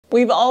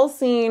We've all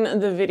seen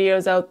the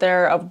videos out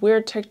there of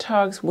weird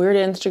TikToks, weird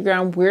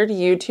Instagram, weird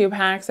YouTube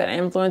hacks that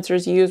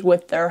influencers use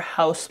with their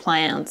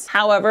houseplants.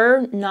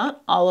 However,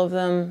 not all of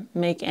them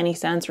make any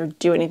sense or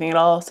do anything at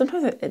all.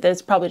 Sometimes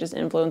it's probably just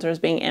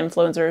influencers being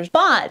influencers,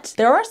 but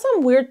there are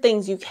some weird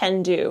things you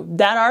can do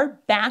that are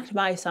backed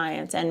by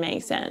science and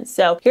make sense.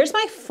 So here's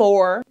my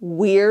 4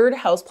 weird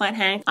houseplant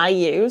hacks I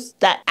use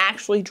that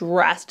actually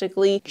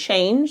drastically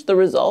change the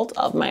result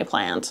of my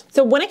plant.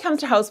 So when it comes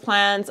to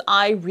houseplants,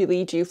 I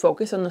really do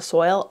focus on the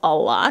soil a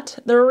lot.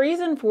 The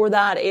reason for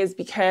that is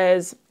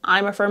because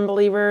I'm a firm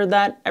believer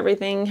that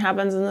everything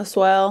happens in the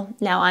soil.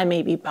 Now, I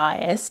may be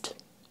biased.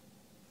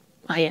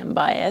 I am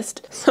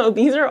biased. So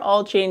these are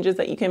all changes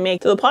that you can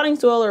make to the potting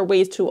soil or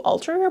ways to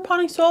alter your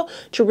potting soil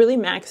to really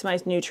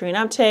maximize nutrient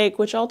uptake,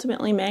 which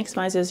ultimately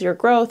maximizes your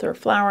growth or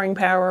flowering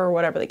power or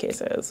whatever the case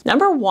is.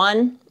 Number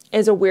 1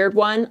 is a weird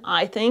one,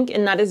 I think,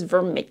 and that is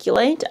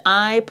vermiculite.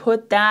 I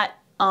put that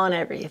on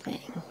everything.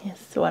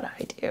 It's what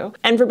I do.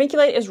 And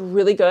vermiculite is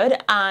really good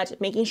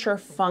at making sure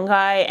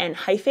fungi and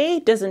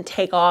hyphae doesn't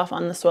take off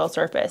on the soil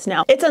surface.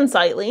 Now, it's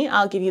unsightly,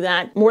 I'll give you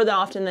that. More than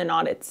often than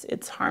not,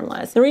 it's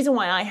harmless. The reason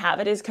why I have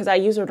it is because I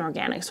use an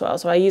organic soil.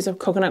 So I use a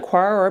coconut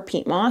coir or a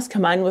peat moss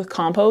combined with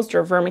compost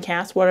or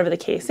vermicast, whatever the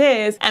case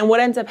is. And what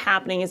ends up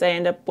happening is I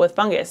end up with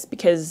fungus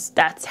because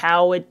that's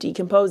how it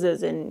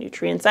decomposes in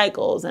nutrient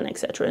cycles and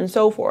etc. and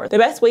so forth. The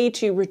best way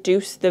to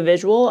reduce the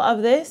visual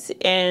of this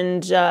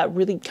and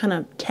really kind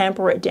of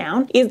temper it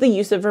down is the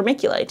use of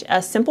vermiculite.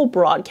 A simple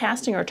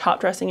broadcasting or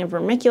top dressing of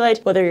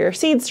vermiculite, whether you're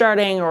seed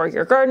starting or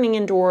you're gardening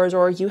indoors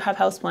or you have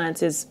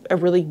houseplants, is a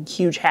really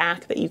huge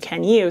hack that you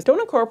can use. Don't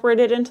incorporate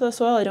it into the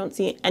soil. I don't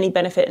see any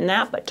benefit in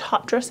that, but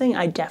top dressing,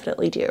 I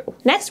definitely do.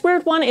 Next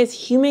weird one is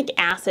humic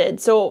acid.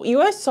 So you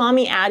guys saw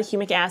me add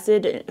humic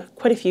acid in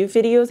quite a few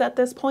videos at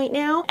this point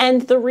now.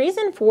 And the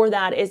reason for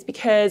that is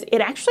because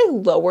it actually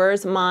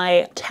lowers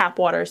my tap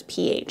water's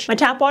pH. My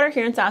tap water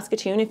here in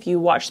Saskatoon, if you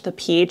watch the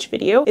pH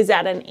video, is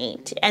at an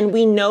 8. And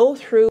we know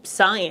through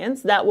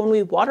science that when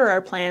we water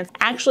our plants,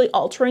 actually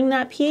altering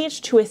that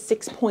pH to a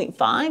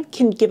 6.5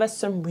 can give us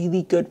some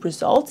really good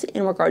results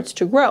in regards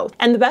to growth.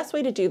 And the best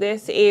way to do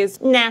this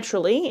is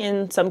naturally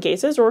in some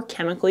cases or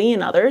chemically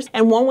in others.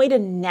 And one way to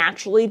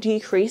naturally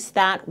decrease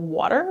that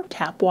water,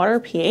 tap water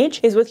pH,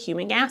 is with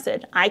humic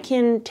acid. I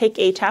can take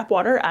a tap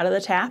water out of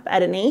the tap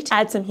at an 8,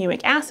 add some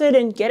humic acid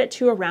and get it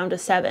to around a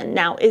 7.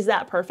 Now, is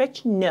that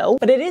perfect? No,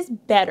 but it is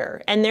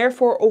better. And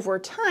therefore, over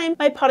time,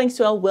 my potting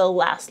soil will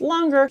last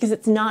longer because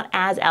it's not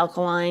as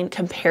alkaline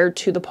compared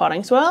to the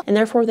potting soil, and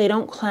therefore they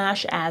don't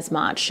clash as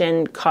much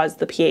and cause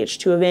the pH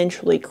to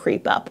eventually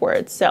creep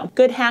upwards. So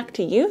good hack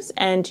to use,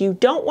 and you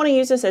don't want to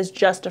use this as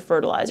just a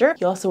fertilizer.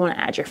 You also want to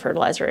add your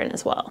fertilizer in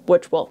as well,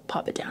 which will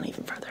pop it down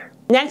even further.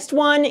 Next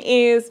one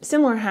is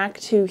similar hack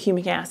to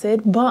humic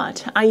acid,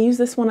 but I use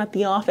this one at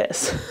the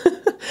office.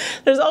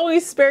 There's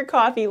always spare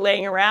coffee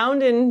laying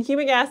around, and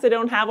humic acid I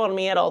don't have on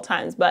me at all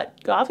times, but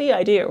coffee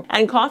I do.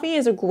 And coffee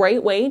is a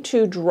great way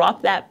to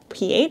drop that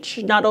pH,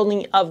 not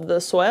only of the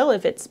soil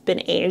if it's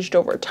been aged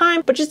over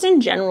time, but just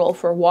in general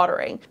for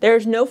watering.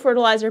 There's no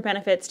fertilizer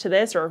benefits to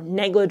this or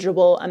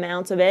negligible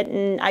amounts of it,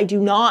 and I do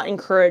not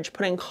encourage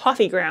putting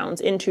coffee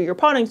grounds into your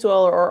potting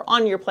soil or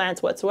on your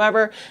plants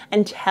whatsoever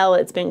until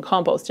it's been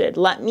composted.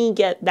 Let me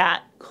get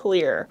that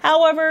clear.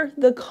 However,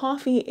 the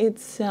coffee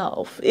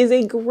itself is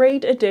a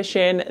great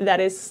addition that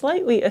is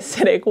slightly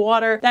acidic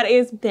water that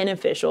is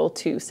beneficial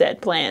to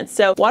said plants.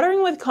 So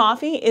watering with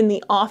coffee in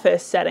the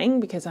office setting,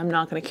 because I'm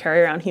not going to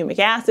carry around humic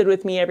acid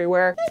with me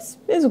everywhere,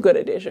 is a good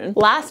addition.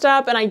 Last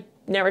up, and I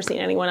never seen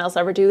anyone else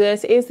ever do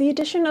this, is the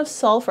addition of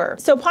sulfur.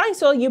 So potting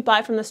soil you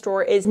buy from the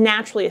store is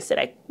naturally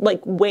acidic,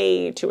 like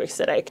way too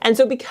acidic. And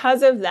so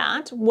because of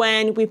that,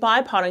 when we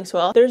buy potting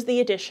soil, there's the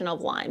addition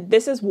of lime.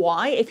 This is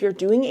why if you're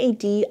doing a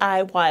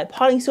DIY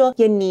potting soil,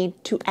 you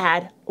need to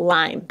add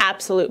lime.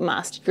 Absolute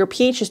must. Your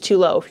pH is too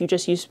low if you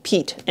just use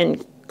peat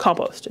and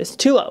compost. It's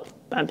too low.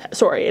 I'm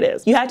sorry, it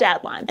is. You have to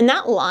add lime. And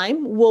that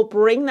lime will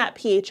bring that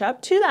pH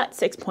up to that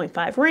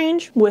 6.5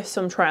 range with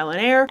some trial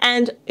and error,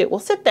 and it will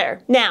sit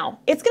there. Now,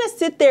 it's gonna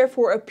sit there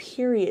for a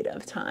period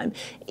of time.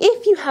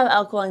 If you have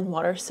alkaline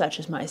water, such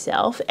as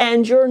myself,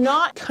 and you're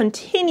not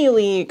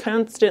constantly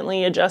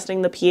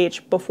adjusting the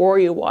pH before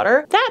you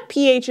water, that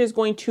pH is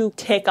going to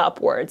tick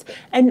upwards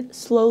and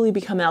slowly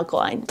become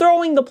alkaline,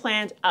 throwing the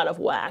plant out of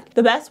whack.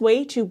 The best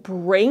way to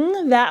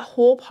bring that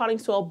whole potting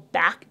soil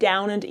back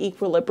down into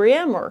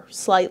equilibrium or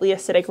slightly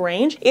acidic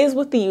range is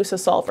with the use of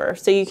sulfur.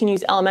 So you can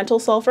use elemental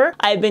sulfur.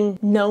 I've been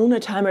known a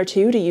time or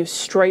two to use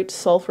straight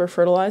sulfur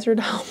fertilizer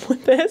to help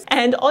with this.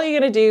 And all you're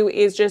gonna do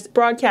is just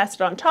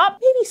broadcast it on top,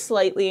 maybe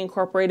slightly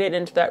incorporate it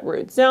into that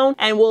root zone,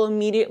 and will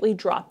immediately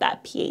drop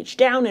that pH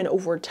down and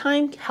over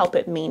time help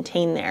it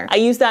maintain there. I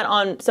use that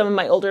on some of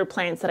my older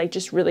plants that I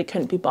just really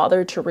couldn't be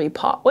bothered to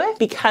repot with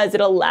because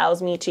it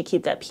allows me to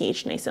keep that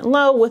pH nice and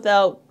low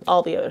without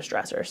all the other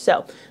stressors.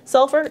 So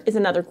sulfur is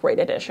another great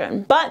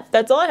addition. But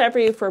that's all I have for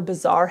you for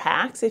bizarre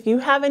hacks. If you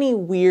have any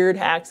weird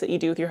hacks that you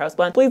do with your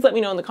houseplant, please let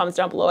me know in the comments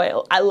down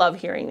below. I love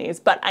hearing these,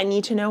 but I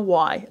need to know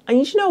why. I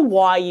need to know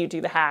why you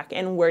do the hack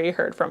and where you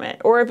heard from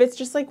it. Or if it's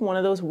just like one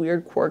of those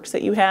weird quirks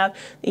that you have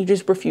that you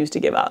just refuse to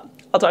give up.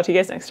 I'll talk to you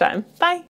guys next time. Bye.